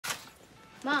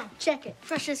Mom, check it.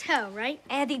 Fresh as hell, right?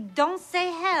 Eddie, don't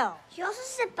say hell. You also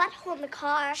said butthole in the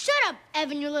car. Shut up,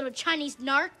 Evan, you little Chinese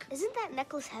narc. Isn't that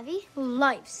necklace heavy?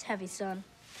 Life's heavy, son.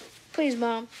 Please,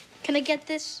 Mom, can I get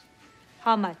this?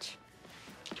 How much?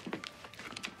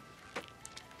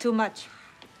 Too much.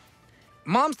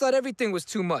 Mom thought everything was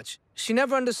too much. She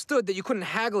never understood that you couldn't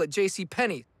haggle at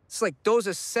JCPenney. It's like those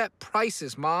are set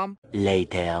prices, Mom.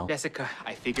 Later. Jessica,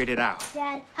 I figured it out.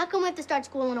 Dad, how come we have to start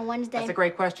school on a Wednesday? That's a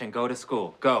great question. Go to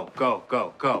school. Go, go,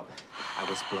 go, go. I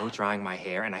was blow drying my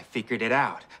hair and I figured it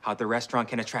out. How the restaurant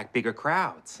can attract bigger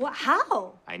crowds. What?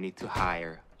 How? I need to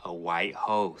hire a white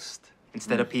host.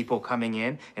 Instead of people coming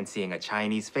in and seeing a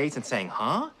Chinese face and saying,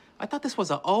 huh? I thought this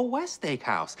was an Old West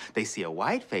steakhouse. They see a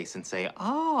white face and say,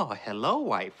 oh, hello,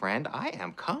 white friend. I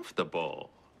am comfortable.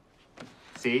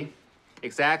 See?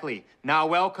 Exactly. Now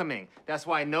welcoming. That's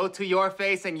why no to your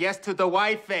face and yes to the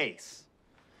white face.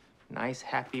 Nice,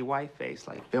 happy white face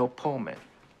like Bill Pullman.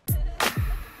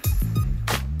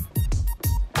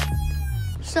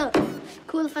 So,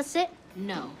 cool if I sit?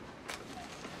 No.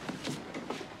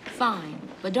 Fine,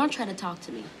 but don't try to talk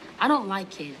to me. I don't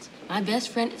like kids. My best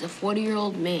friend is a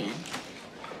 40-year-old man.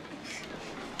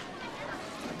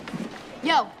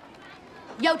 Yo.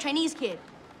 Yo, Chinese kid.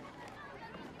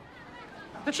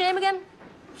 What's your name again?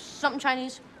 Something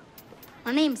Chinese.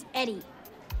 My name's Eddie.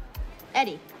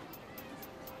 Eddie.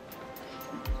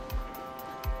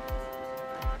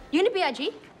 You into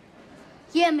B.I.G.?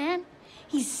 Yeah, man.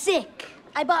 He's sick.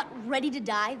 I bought Ready to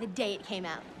Die the day it came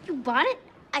out. You bought it?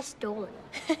 I stole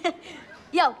it.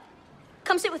 Yo,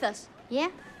 come sit with us. Yeah?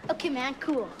 Okay, man,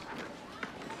 cool.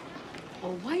 A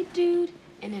white dude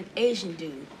and an Asian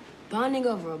dude bonding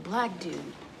over a black dude.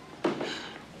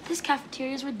 This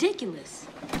cafeteria is ridiculous.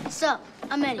 So,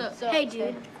 I'm Eddie. Hey,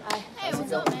 dude. Hey,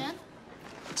 what's up, man?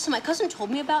 So my cousin told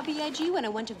me about B.I.G. when I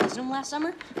went to visit him last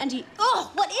summer, and he...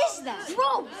 Oh, what is that?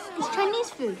 Bro, it's Chinese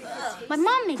food. My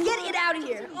mom makes it. Get it out of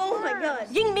here. Oh, my God.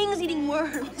 Ying Ming's eating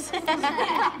worms.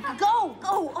 Go.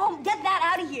 Oh, get that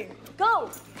out of here. Go.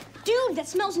 Dude, that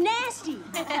smells nasty.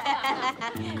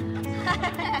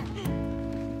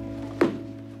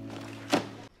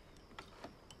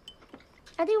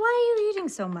 Eddie, why are you eating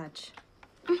so much?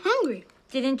 I'm hungry.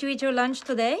 Didn't you eat your lunch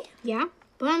today? Yeah,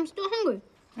 but I'm still hungry.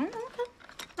 Okay.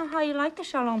 Well, how you like the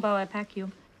xiaolongbao I packed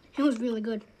you? It was really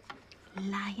good.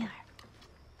 Liar.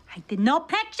 I did not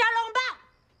pack xiaolongbao.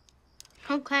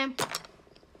 Okay.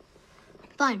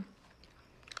 Fine.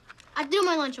 I threw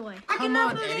my lunch away. Come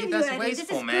on, Eddie. That's wasteful, This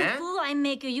is man. good food I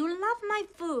make you. You love my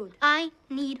food. I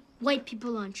need white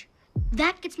people lunch.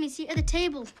 That gets me a seat at the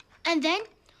table. And then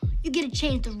you get to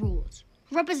change the rules.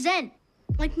 Represent,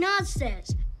 like Nas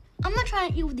says. I'm not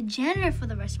trying to eat with the janitor for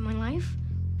the rest of my life.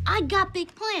 I got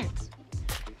big plans.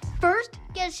 First,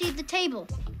 get a seat at the table.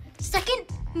 Second,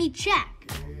 meet Shaq.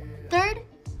 Third,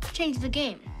 change the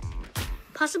game.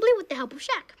 Possibly with the help of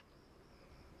Shaq.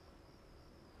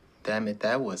 Damn it,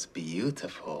 that was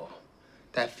beautiful.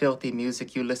 That filthy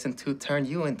music you listened to turned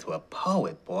you into a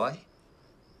poet, boy.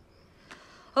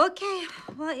 Okay,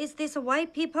 what is this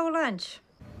white people lunch?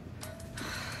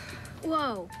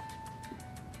 Whoa.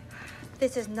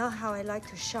 This is not how I like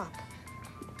to shop.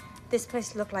 This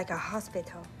place looked like a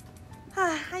hospital.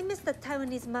 I miss the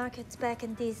Taiwanese markets back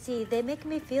in D.C. They make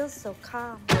me feel so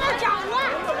calm.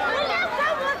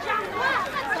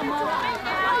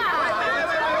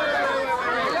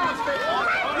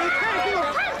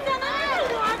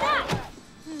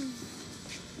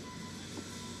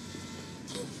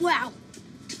 Wow.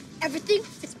 Everything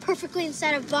is perfectly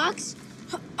inside a box?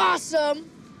 Awesome.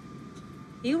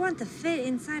 You want to fit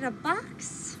inside a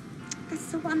box? That's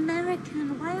so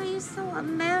American. Why are you so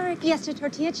American? Fiesta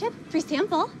tortilla chip, free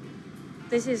sample.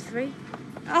 This is free?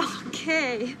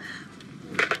 Okay.